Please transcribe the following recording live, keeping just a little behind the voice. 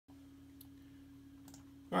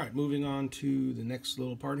All right, moving on to the next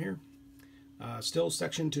little part here. Still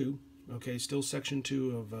section 2. Okay, still section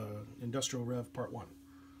 2 of Industrial Rev Part 1.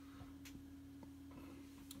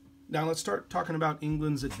 Now let's start talking about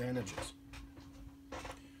England's advantages.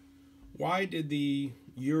 Why did the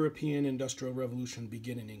European Industrial Revolution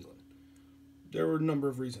begin in England? There were a number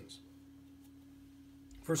of reasons.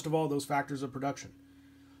 First of all, those factors of production.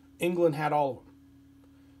 England had all of them.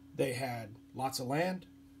 They had lots of land.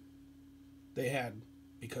 They had,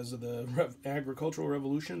 because of the agricultural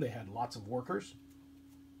revolution, they had lots of workers.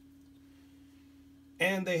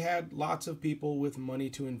 And they had lots of people with money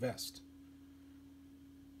to invest.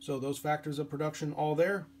 So those factors of production all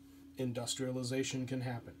there, industrialization can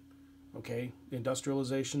happen. Okay,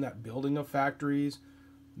 industrialization, that building of factories,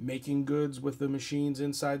 making goods with the machines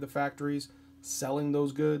inside the factories, selling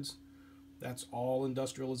those goods, that's all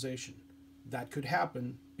industrialization. That could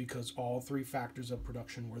happen because all three factors of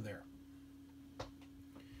production were there.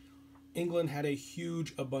 England had a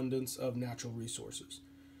huge abundance of natural resources.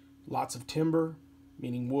 Lots of timber,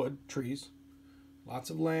 meaning wood, trees, lots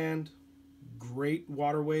of land, great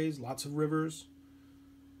waterways, lots of rivers.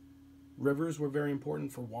 Rivers were very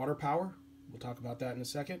important for water power. We'll talk about that in a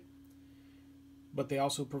second. But they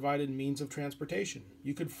also provided means of transportation.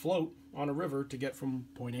 You could float on a river to get from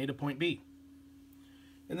point A to point B.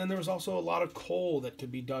 And then there was also a lot of coal that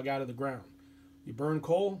could be dug out of the ground. You burn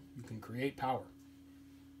coal, you can create power.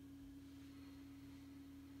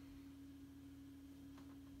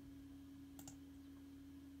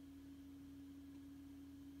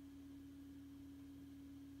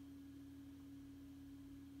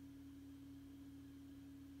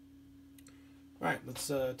 All right, let's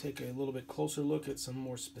take a little bit closer look at some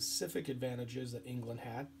more specific advantages that England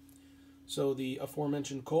had. So the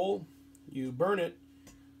aforementioned coal, you burn it,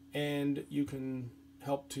 and you can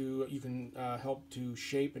help to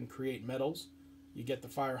shape and create metals. You get the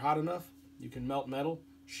fire hot enough, you can melt metal,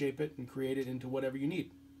 shape it, and create it into whatever you need.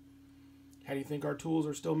 How do you think our tools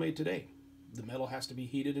are still made today? The metal has to be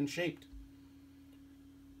heated and shaped.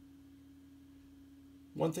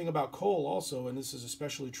 One thing about coal also, and this is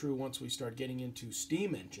especially true once we start getting into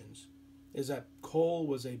steam engines, is that coal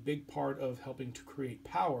was a big part of helping to create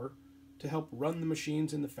power to help run the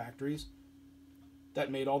machines in the factories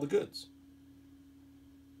that made all the goods.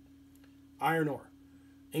 Iron ore.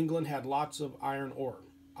 England had lots of iron ore.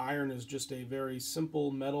 Iron is just a very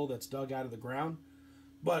simple metal that's dug out of the ground,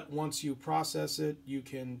 but once you process it, you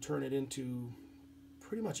can turn it into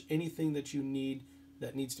pretty much anything that you need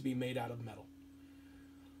that needs to be made out of metal.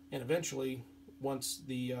 And eventually, once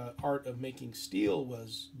the art of making steel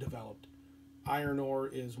was developed, iron ore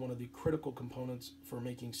is one of the critical components for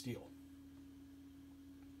making steel.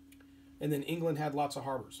 And then England had lots of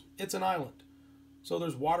harbors. It's an island, so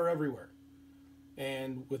there's water everywhere.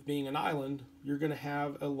 And with being an island, you're going to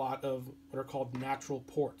have a lot of what are called natural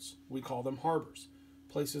ports. We call them harbors.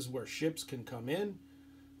 Places where ships can come in,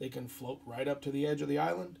 they can float right up to the edge of the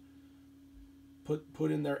island,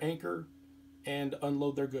 put in their anchor, and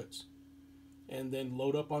unload their goods, and then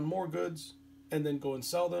load up on more goods, and then go and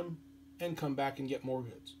sell them, and come back and get more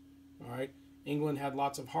goods. All right. England had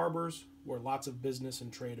lots of harbors where lots of business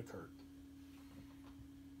and trade occurred.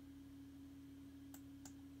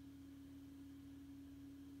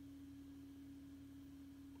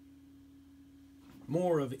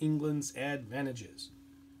 More of England's advantages.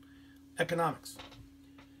 Economics.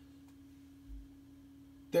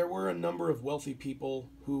 There were a number of wealthy people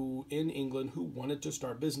who in England who wanted to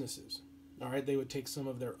start businesses. All right, they would take some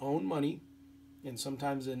of their own money, and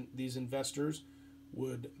sometimes these investors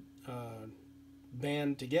would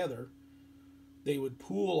band together. They would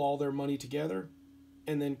pool all their money together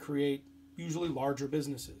and then create usually larger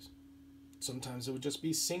businesses. Sometimes it would just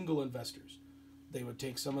be single investors. They would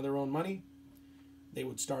take some of their own money, they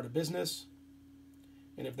would start a business,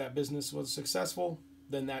 and if that business was successful,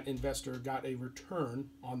 then that investor got a return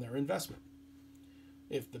on their investment.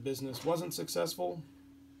 If the business wasn't successful,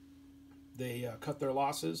 they cut their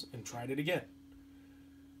losses and tried it again.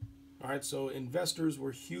 All right, so investors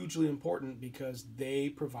were hugely important because they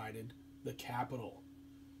provided the capital,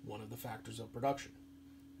 one of the factors of production,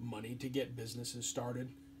 money to get businesses started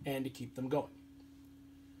and to keep them going.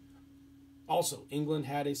 Also, England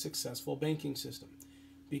had a successful banking system.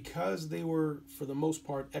 Because they were, for the most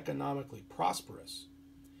part, economically prosperous,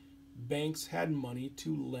 banks had money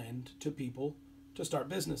to lend to people to start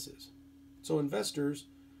businesses. So investors,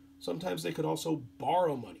 sometimes they could also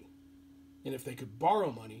borrow money. And if they could borrow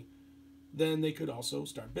money, then they could also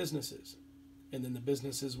start businesses. And then the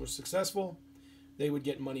businesses were successful. They would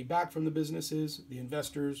get money back from the businesses. The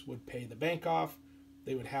investors would pay the bank off.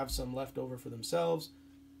 They would have some left over for themselves,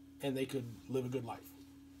 and they could live a good life.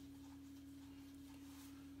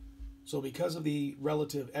 So because of the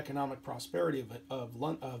relative economic prosperity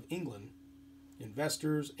of England,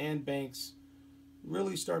 investors and banks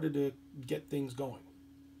really started to get things going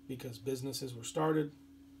because businesses were started,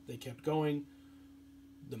 they kept going,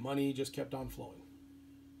 the money just kept on flowing.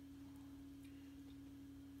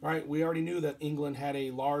 All right, we already knew that England had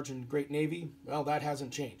a large and great navy. Well, that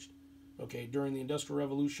hasn't changed. Okay, during the Industrial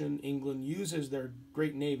Revolution, England uses their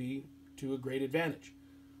great navy to a great advantage.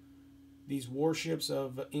 These warships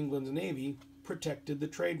of England's navy protected the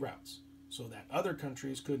trade routes so that other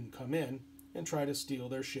countries couldn't come in and try to steal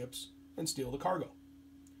their ships and steal the cargo.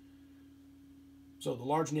 So the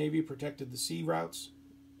large navy protected the sea routes,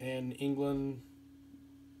 and England,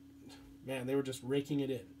 man, they were just raking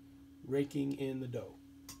in the dough.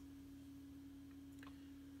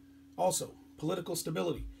 Also, political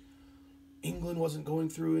stability. England wasn't going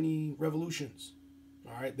through any revolutions.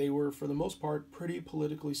 All right, they were, for the most part, pretty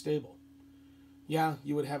politically stable. Yeah,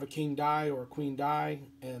 you would have a king die or a queen die,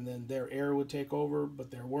 and then their heir would take over,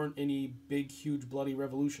 but there weren't any big, huge, bloody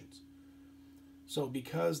revolutions. So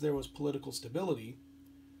because there was political stability,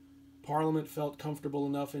 Parliament felt comfortable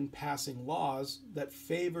enough in passing laws that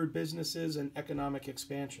favored businesses and economic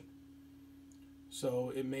expansion.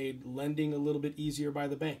 So it made lending a little bit easier by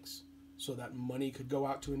the banks so that money could go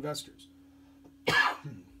out to investors.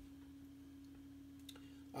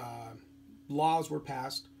 Laws were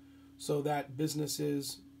passed so that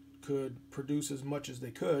businesses could produce as much as they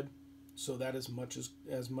could, so that as much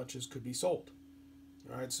as could be sold.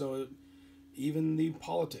 All right, so even the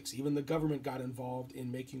politics, even the government got involved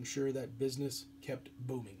in making sure that business kept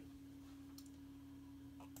booming.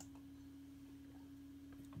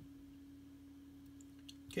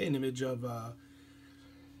 Okay, an image of,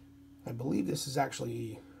 I believe this is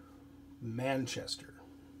actually Manchester,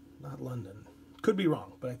 not London. Could be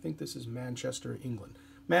wrong, but I think this is Manchester, England.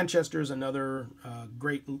 Manchester is another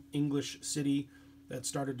great English city that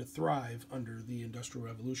started to thrive under the Industrial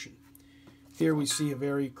Revolution. Here we see a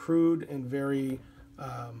very crude and very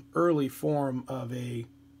early form of a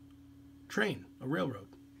train, a railroad,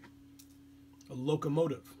 a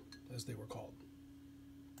locomotive, as they were called.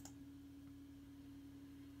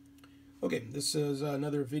 Okay, this is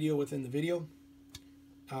another video within the video.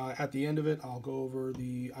 At the end of it, I'll go over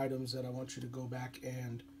the items that I want you to go back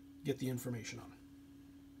and get the information on.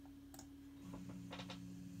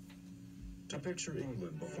 To picture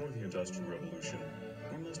England before the Industrial Revolution,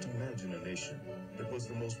 we must imagine a nation that was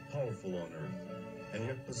the most powerful on earth, and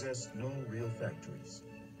yet possessed no real factories.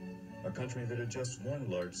 A country that had just one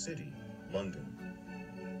large city, London.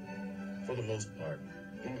 For the most part,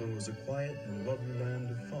 England was a quiet and lovely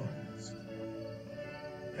land of farms.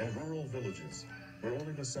 And rural villages where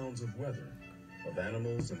only the sounds of weather, of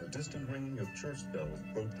animals, and the distant ringing of church bells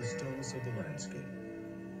broke the stillness of the landscape.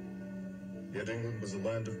 Yet England was a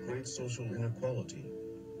land of great social inequality.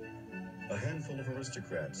 A handful of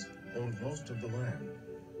aristocrats owned most of the land,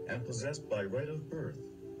 and possessed by right of birth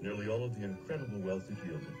nearly all of the incredible wealth it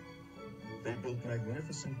yielded. They built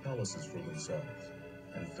magnificent palaces for themselves,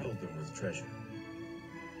 and filled them with treasure.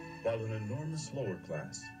 While an enormous lower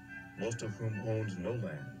class, most of whom owned no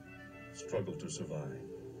land, struggled to survive,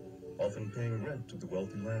 often paying rent to the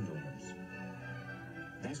wealthy landowners.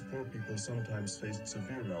 These poor people sometimes faced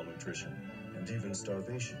severe malnutrition and even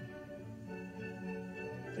starvation.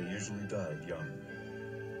 They usually died young.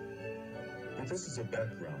 With this as a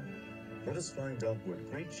background, let us find out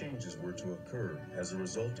what great changes were to occur as a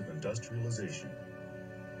result of industrialization.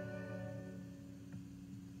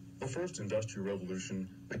 The first Industrial Revolution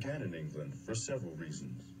began in England for several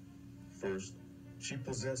reasons. First, she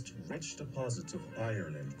possessed rich deposits of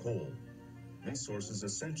iron and coal, resources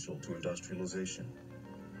essential to industrialization.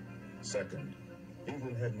 Second,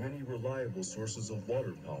 England had many reliable sources of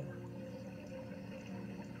water power.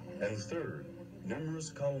 And third,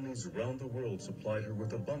 numerous colonies around the world supplied her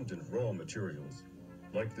with abundant raw materials,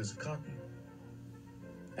 like this cotton.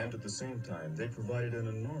 And at the same time, they provided an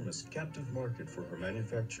enormous captive market for her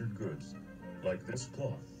manufactured goods, like this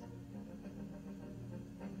cloth.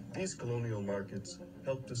 These colonial markets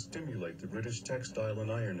helped to stimulate the British textile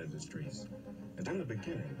and iron industries, and in the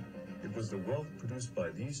beginning, it was the wealth produced by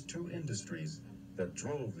these two industries that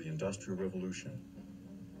drove the Industrial Revolution.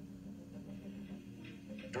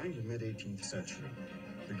 During the mid-18th century,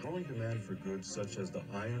 the growing demand for goods such as the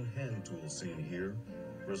iron hand tools seen here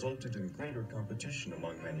resulted in greater competition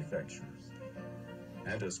among manufacturers.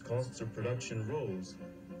 And as costs of production rose,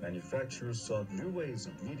 manufacturers sought new ways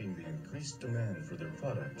of meeting the increased demand for their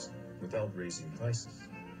products without raising prices.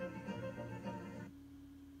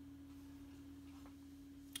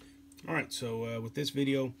 All right, so with this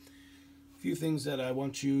video, a few things that I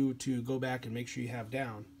want you to go back and make sure you have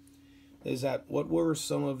down. is that what were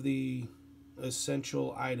some of the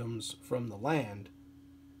essential items from the land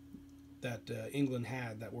that England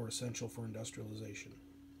had that were essential for industrialization?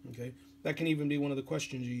 Okay, that can even be one of the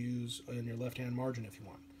questions you use in your left-hand margin if you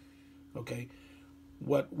want. Okay,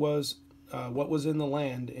 what was in the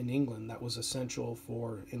land in England that was essential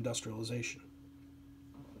for industrialization?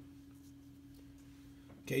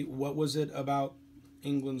 Okay, what was it about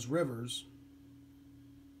England's rivers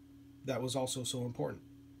that was also so important?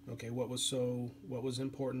 Okay, what was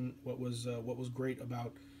important? What was great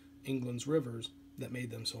about England's rivers that made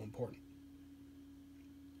them so important?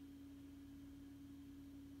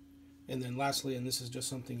 And then lastly, and this is just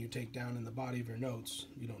something you take down in the body of your notes,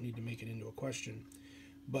 you don't need to make it into a question,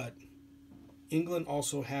 but England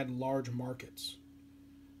also had large markets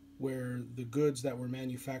where the goods that were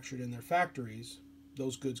manufactured in their factories,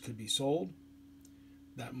 those goods could be sold.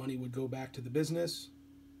 That money would go back to the business.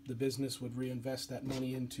 The business would reinvest that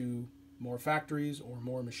money into more factories or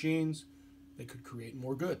more machines. They could create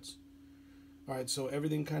more goods. All right, so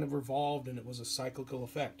everything kind of revolved, and it was a cyclical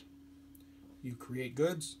effect. You create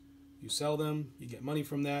goods, you sell them, you get money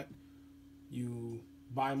from that, you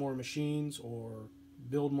buy more machines or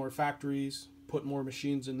build more factories, put more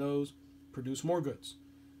machines in those, produce more goods,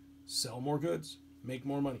 sell more goods, make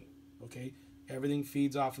more money. Okay, everything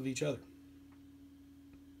feeds off of each other.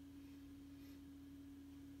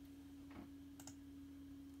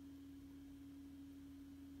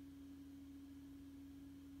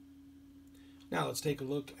 Now let's take a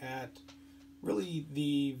look at really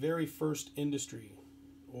the very first industry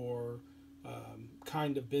or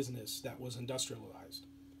kind of business that was industrialized,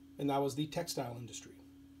 and that was the textile industry.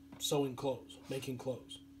 Sewing clothes, making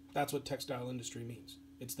clothes. That's what textile industry means.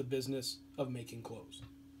 It's the business of making clothes.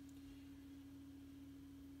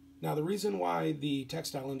 Now, the reason why the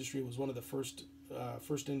textile industry was one of the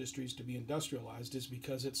first industries to be industrialized is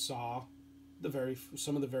because it saw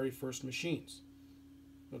some of the very first machines.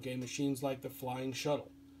 Okay, machines like the flying shuttle,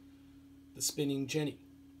 the spinning jenny,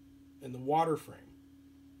 and the water frame.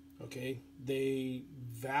 Okay, they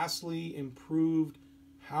vastly improved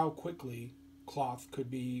how quickly cloth could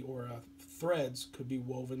be, or threads could be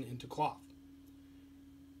woven into cloth.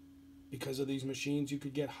 Because of these machines, you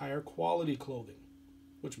could get higher quality clothing,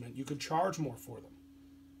 which meant you could charge more for them.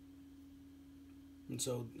 And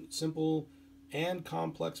so simple and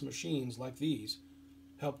complex machines like these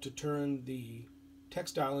helped to turn the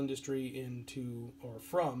textile industry into, or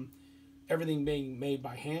from, everything being made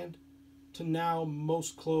by hand to now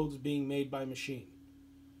most clothes being made by machine,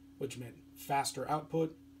 which meant faster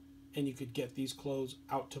output, and you could get these clothes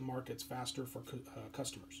out to markets faster for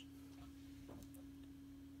customers.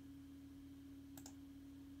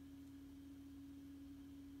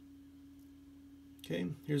 Okay,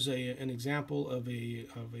 here's an example of a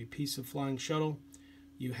piece of flying shuttle.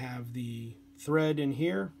 You have the thread in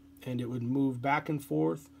here, and it would move back and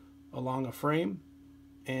forth along a frame,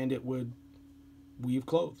 and it would weave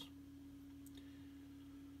clothes.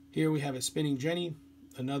 Here we have a spinning jenny,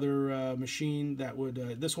 another machine that would,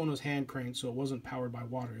 this one was hand cranked, so it wasn't powered by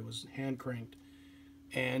water, it was hand cranked,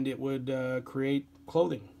 and it would create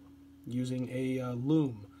clothing using a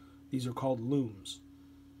loom. These are called looms.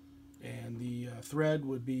 And the thread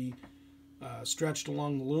would be stretched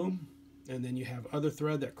along the loom, and then you have other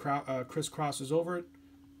thread that crisscrosses over it.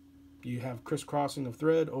 You have crisscrossing of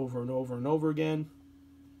thread over and over and over again.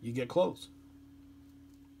 You get clothes.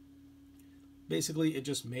 Basically, it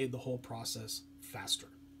just made the whole process faster.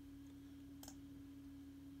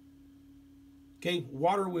 Okay,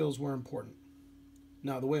 water wheels were important.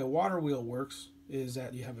 Now, the way a water wheel works is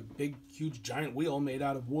that you have a big, huge, giant wheel made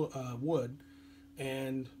out of wood,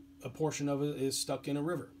 and a portion of it is stuck in a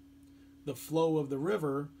river. The flow of the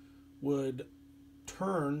river would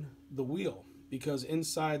turn the wheel, because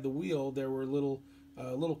inside the wheel there were little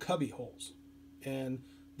cubby holes, and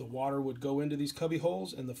the water would go into these cubby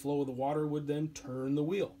holes, and the flow of the water would then turn the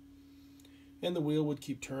wheel, and the wheel would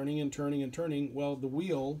keep turning and turning and turning. Well, the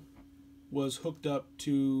wheel was hooked up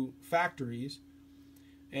to factories,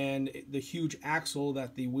 and the huge axle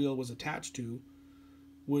that the wheel was attached to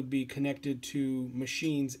would be connected to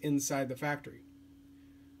machines inside the factory.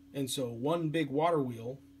 And so one big water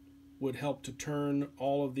wheel would help to turn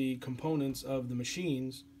all of the components of the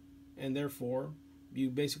machines, and therefore you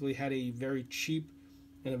basically had a very cheap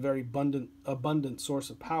and a very abundant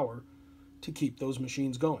source of power to keep those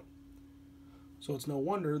machines going. So it's no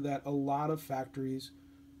wonder that a lot of factories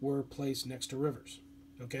were placed next to rivers.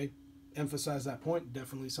 Okay? Emphasize that point,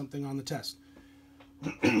 definitely something on the test.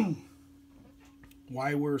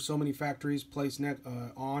 Why were so many factories placed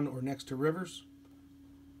on or next to rivers?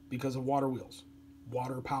 Because of water wheels,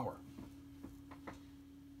 water power.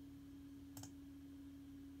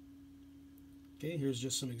 Okay, here's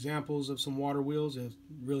just some examples of some water wheels,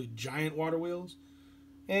 really giant water wheels,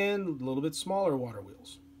 and a little bit smaller water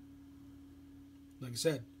wheels. Like I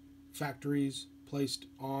said, factories placed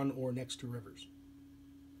on or next to rivers.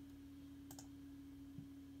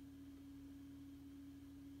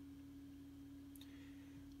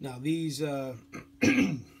 Now these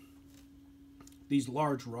these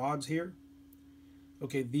large rods here,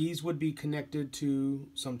 okay, these would be connected to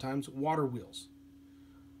sometimes water wheels.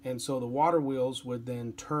 And so the water wheels would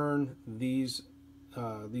then turn these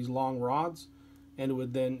long rods, and it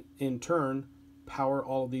would then in turn power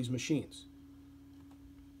all of these machines.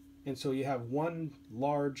 And so you have one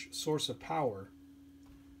large source of power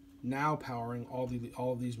now powering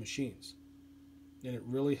all of these machines. And it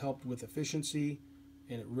really helped with efficiency,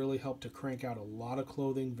 and it really helped to crank out a lot of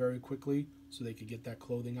clothing very quickly so they could get that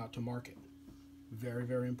clothing out to market. Very,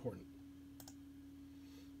 very important.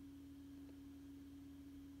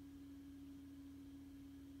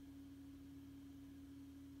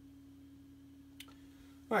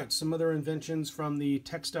 All right, some other inventions from the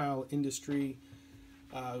textile industry.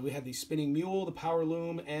 We had the spinning mule, the power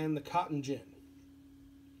loom, and the cotton gin.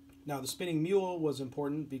 Now, the spinning mule was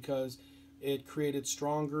important because it created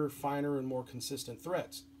stronger, finer, and more consistent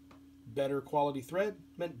threads. Better quality thread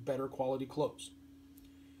meant better quality clothes.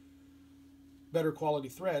 Better quality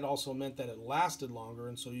thread also meant that it lasted longer,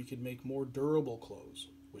 and so you could make more durable clothes,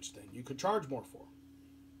 which then you could charge more for.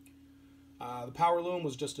 The power loom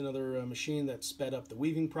was just another machine that sped up the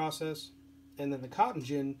weaving process. And then the cotton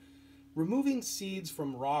gin, removing seeds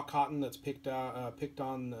from raw cotton that's picked out of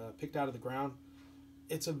the ground.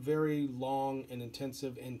 It's a very long and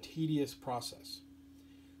intensive and tedious process.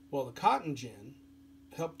 Well, the cotton gin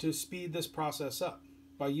helped to speed this process up.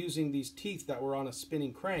 By using these teeth that were on a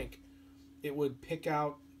spinning crank, it would pick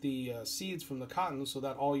out the seeds from the cotton so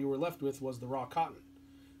that all you were left with was the raw cotton.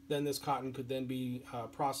 Then this cotton could then be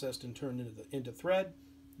processed and turned into thread.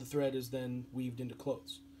 The thread is then weaved into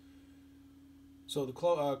clothes. So the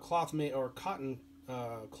cotton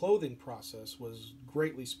clothing process was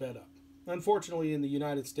greatly sped up. Unfortunately, in the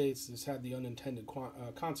United States, this had the unintended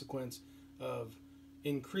consequence of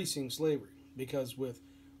increasing slavery, because with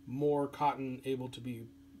more cotton able to be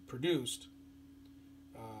produced,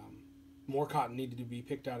 more cotton needed to be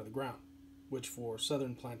picked out of the ground, which for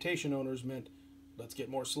southern plantation owners meant let's get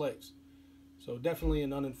more slaves. So definitely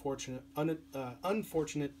an unfortunate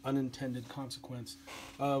unintended consequence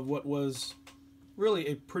of what was really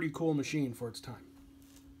a pretty cool machine for its time.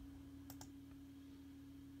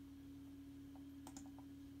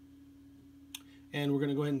 And we're going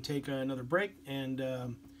to go ahead and take another break, and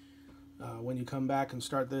when you come back and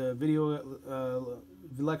start the video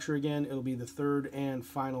lecture again, it'll be the third and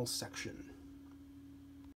final section.